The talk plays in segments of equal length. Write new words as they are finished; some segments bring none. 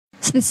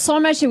There's so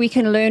much that we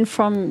can learn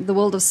from the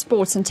world of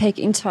sports and take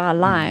into our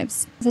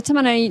lives. So, Tim,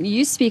 I know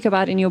you speak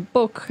about in your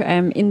book,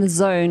 In the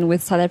Zone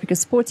with South Africa's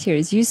sports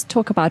heroes, you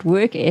talk about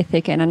work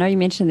ethic, and I know you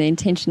mentioned the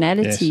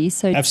intentionality. Yes,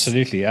 so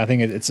absolutely. I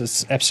think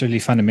it's absolutely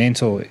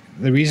fundamental.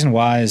 The reason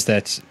why is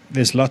that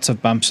there's lots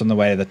of bumps on the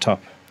way to the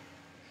top.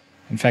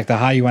 In fact, the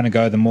higher you want to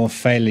go, the more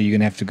failure you're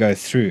going to have to go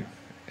through.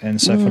 And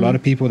so for a lot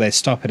of people, they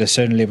stop at a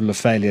certain level of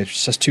failure.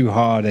 It's just too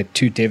hard. They're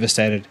too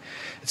devastated.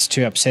 It's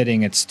too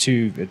upsetting. It's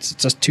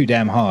just too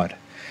damn hard.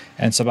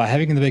 And so by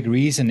having the big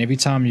reason, every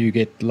time you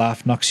get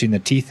life knocks you in the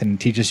teeth and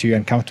teaches you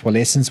uncomfortable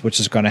lessons, which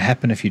is going to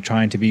happen if you're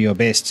trying to be your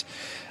best,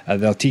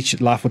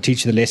 life will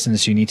teach you the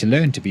lessons you need to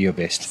learn to be your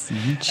best.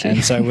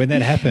 And so when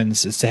that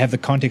happens, it's to have the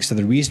context of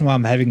the reason why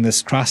I'm having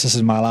this crisis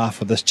in my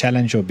life, or this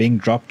challenge, or being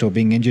dropped, or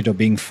being injured, or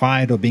being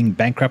fired, or being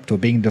bankrupt, or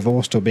being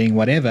divorced, or being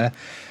whatever.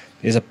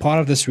 There's a part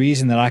of this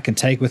reason that I can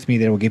take with me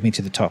that will get me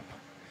to the top.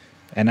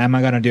 And am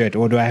I going to do it?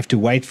 Or do I have to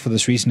wait for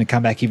this reason to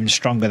come back even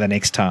stronger the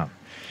next time?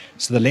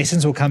 So the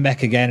lessons will come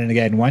back again and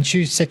again. Once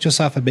you set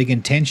yourself a big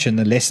intention,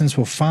 the lessons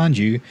will find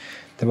you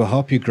that will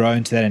help you grow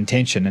into that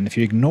intention. And if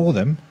you ignore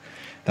them,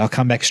 they'll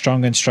come back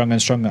stronger and stronger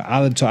and stronger.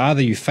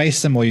 Either you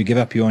face them or you give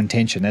up your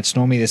intention. That's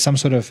normally, there's some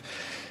sort of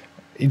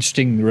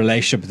interesting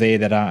relationship there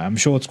that I'm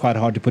sure it's quite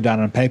hard to put down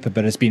on paper,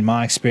 but it's been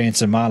my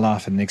experience in my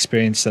life and the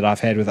experience that I've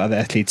had with other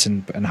athletes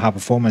and high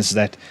performers,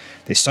 that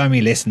there's so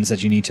many lessons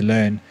that you need to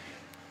learn.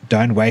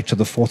 Don't wait till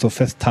the fourth or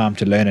fifth time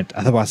to learn it.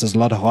 Otherwise, it's a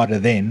lot harder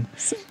then.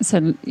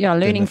 So yeah,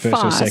 learning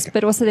fast,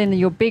 but also then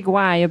your big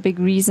why, your big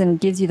reason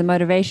gives you the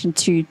motivation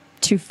to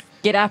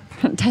get up,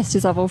 dust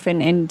yourself off,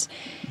 and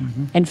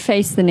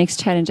face the next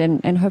challenge,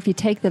 and hopefully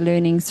take the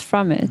learnings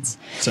from it.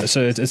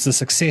 So it's the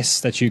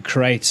success that you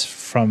create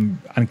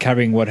from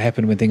uncovering what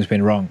happened when things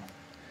went wrong.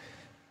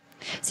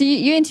 So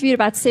you interviewed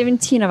about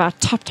 17 of our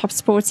top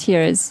sports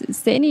heroes.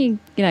 Is there any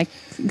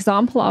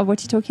example of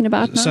what you're talking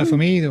about now? So for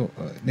me,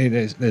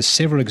 there's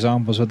several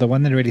examples, but the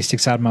one that really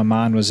sticks out in my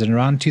mind was in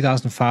around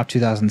 2005,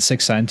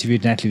 2006, I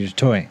interviewed Natalie du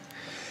Toit.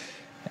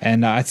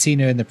 And I'd seen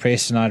her in the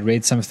press, and I'd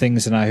read some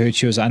things, and I heard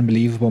she was an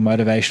unbelievable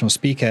motivational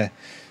speaker.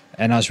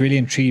 And I was really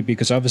intrigued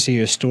because obviously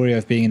her story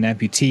of being an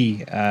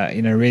amputee,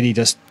 really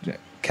just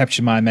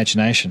captured my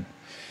imagination.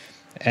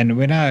 And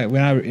when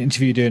I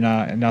interviewed her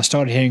and I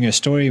started hearing her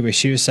story, where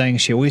she was saying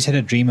she always had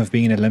a dream of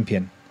being an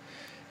Olympian.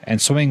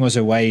 And swimming was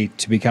her way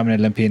to become an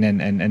Olympian.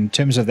 And in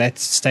terms of that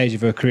stage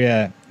of her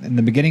career, in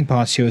the beginning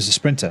part, she was a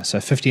sprinter. So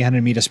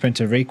 100 meter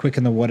sprinter, very quick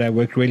in the water,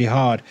 worked really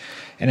hard.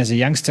 And as a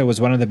youngster,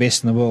 was one of the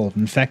best in the world.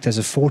 In fact, as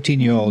a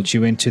 14-year-old, she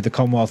went to the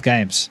Commonwealth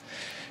Games,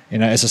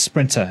 as a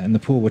sprinter in the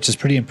pool, which is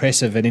pretty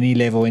impressive at any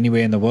level,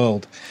 anywhere in the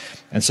world.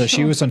 And so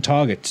she was on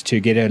target to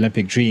get her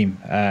Olympic dream.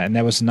 And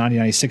that was in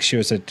 1996. She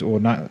was in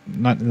the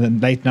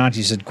late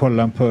 90s at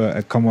Kuala Lumpur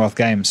at Commonwealth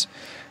Games.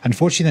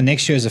 Unfortunately, the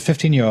next year, as a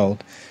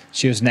 15-year-old,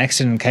 she was in an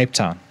accident in Cape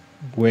Town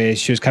where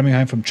she was coming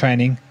home from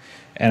training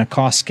and a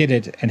car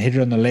skidded and hit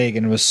her on the leg,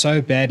 and it was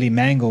so badly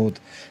mangled,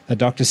 the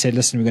doctor said,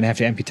 listen, we're going to have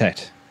to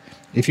amputate.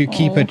 If you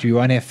keep it, you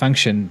won't have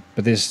function,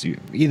 but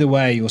either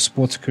way, your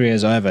sports career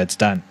is over, it's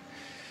done.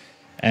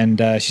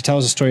 And she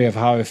tells a story of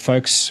how her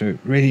folks,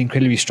 really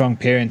incredibly strong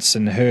parents,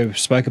 and her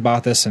spoke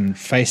about this and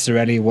faced the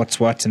reality of what's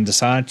what, and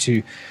decided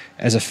to,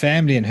 as a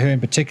family, and her in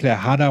particular,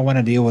 how do I want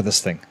to deal with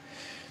this thing?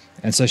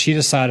 And so she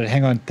decided,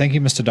 hang on, thank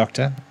you, Mr.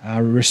 Doctor. I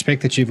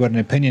respect that you've got an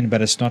opinion,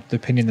 but it's not the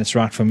opinion that's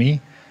right for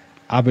me.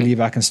 I believe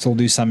I can still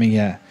do something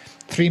here.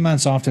 3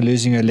 months after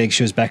losing her leg,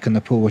 she was back in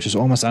the pool, which is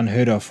almost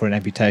unheard of for an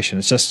amputation.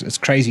 It's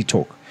crazy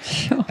talk.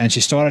 Sure. And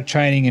she started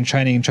training and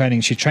training and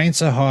training. She trained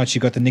so hard, she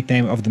got the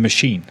nickname of the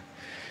machine,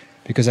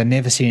 because I'd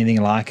never seen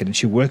anything like it. And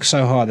she worked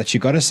so hard that she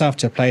got herself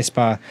to a place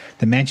by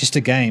the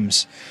Manchester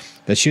Games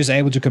that she was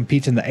able to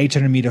compete in the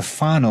 800 meter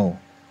final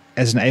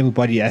as an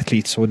able-bodied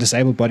athlete, or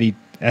disabled-bodied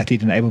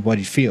athlete in an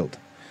able-bodied field.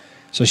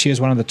 So she was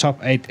one of the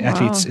top 8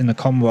 athletes in the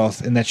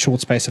Commonwealth in that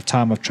short space of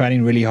time of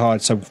training really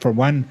hard. So from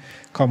one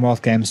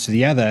Commonwealth Games to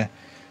the other,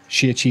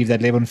 she achieved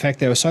that level. In fact,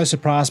 they were so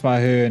surprised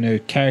by her and her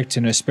character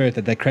and her spirit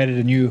that they created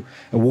a new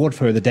award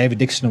for her, the David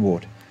Dixon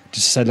Award.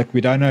 Just to say, look,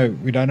 we don't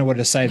know what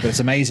to say, but it's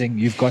amazing.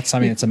 You've got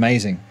something that's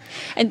amazing.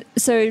 And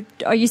so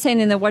are you saying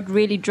then that what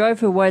really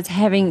drove her was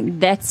having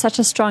that such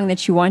a strong that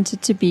she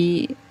wanted to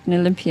be an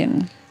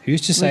Olympian?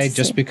 Who's to say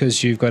just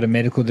because you've got a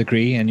medical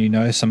degree and you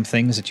know some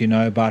things that you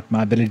know about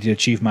my ability to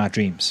achieve my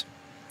dreams?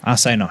 I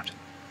say not,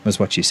 was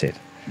what she said.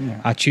 Yeah.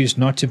 I choose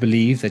not to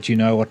believe that you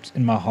know what's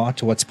in my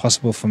heart or what's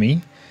possible for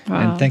me.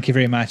 Wow. And thank you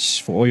very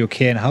much for all your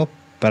care and help,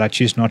 but I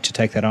choose not to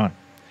take that on.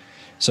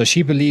 So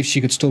she believed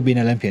she could still be an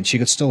Olympian. She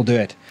could still do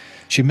it.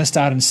 She missed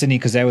out in Sydney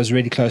because that was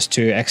really close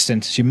to her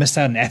accident. She missed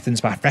out in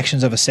Athens by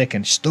fractions of a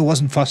second. She still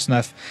wasn't fast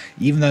enough,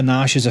 even though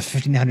now she's a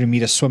 1,500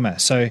 meter swimmer.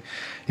 So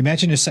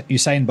imagine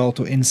Usain Bolt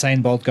or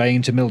Insane Bolt going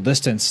into middle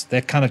distance.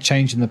 That kind of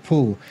change in the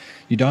pool.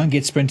 You don't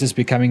get sprinters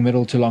becoming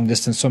middle to long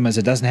distance swimmers.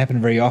 It doesn't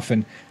happen very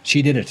often.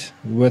 She did it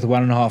with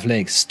 1.5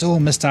 legs. Still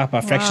missed out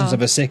by fractions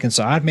of a second.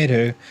 So I'd met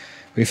her.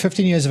 With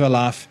 15 years of her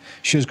life,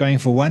 she was going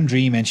for one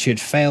dream, and she had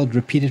failed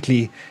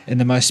repeatedly in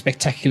the most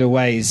spectacular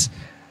ways.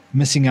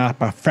 missing out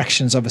by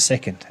fractions of a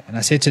second. And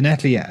I said to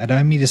Natalie, I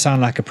don't mean to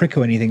sound like a prick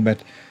or anything,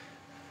 but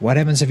what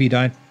happens if you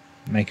don't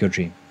make your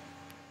dream?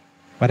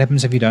 What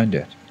happens if you don't do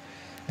it?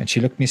 And she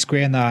looked me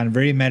square in the eye and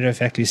very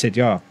matter-of-factly said,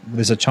 yeah,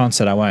 there's a chance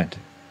that I won't.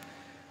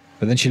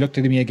 But then she looked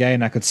at me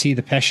again. I could see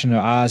the passion in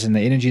her eyes and the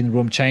energy in the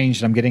room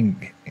changed. I'm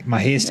getting my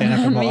hair standing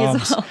up on my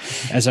arms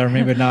as I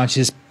remember it now. And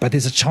she says, but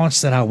there's a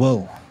chance that I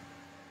will.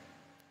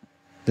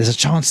 There's a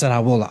chance that I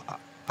will.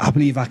 I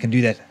believe I can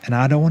do that. And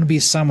I don't want to be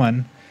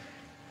someone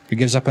who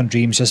gives up on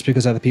dreams just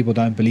because other people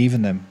don't believe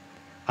in them.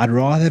 I'd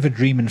rather have a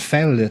dream and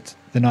fail at it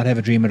than not have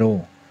a dream at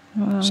all.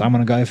 Wow. So I'm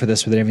going to go for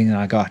this with everything that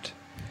I got.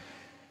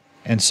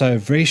 And so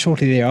very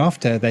shortly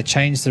thereafter, they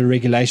changed the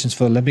regulations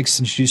for the Olympics,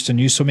 introduced a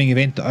new swimming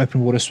event, the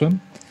open water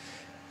swim.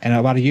 And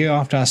about a year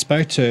after I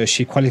spoke to her,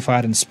 she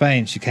qualified in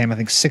Spain. She came, I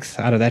think, 6th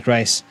out of that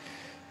race.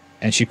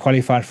 And she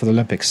qualified for the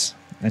Olympics.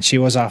 And she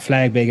was our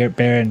flag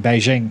bearer in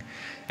Beijing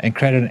and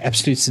created an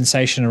absolute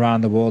sensation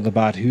around the world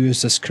about who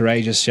is this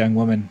courageous young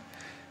woman?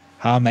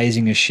 How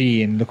amazing is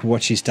she? And look at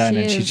what she's done.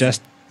 And she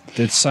just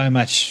did so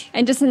much.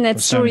 And just in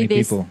that story,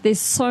 there's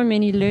so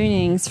many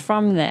learnings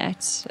from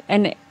that.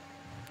 And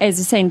as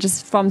you're saying,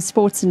 just from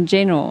sports in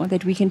general,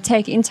 that we can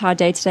take into our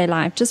day-to-day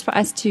life, just for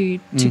us to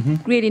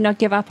really not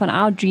give up on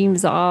our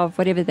dreams of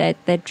whatever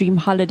that dream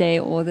holiday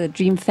or the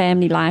dream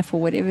family life or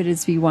whatever it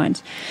is we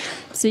want.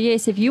 So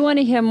yes, if you want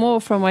to hear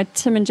more from what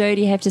Tim and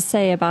Jody have to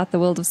say about the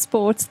world of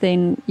sports,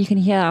 then you can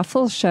hear our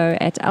full show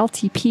at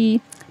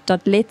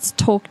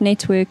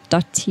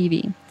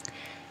ltp.letstalknetwork.tv.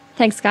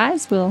 Thanks,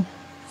 guys. We'll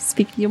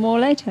speak to you more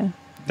later.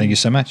 Thank you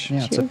so much.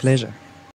 Yeah, it's a pleasure.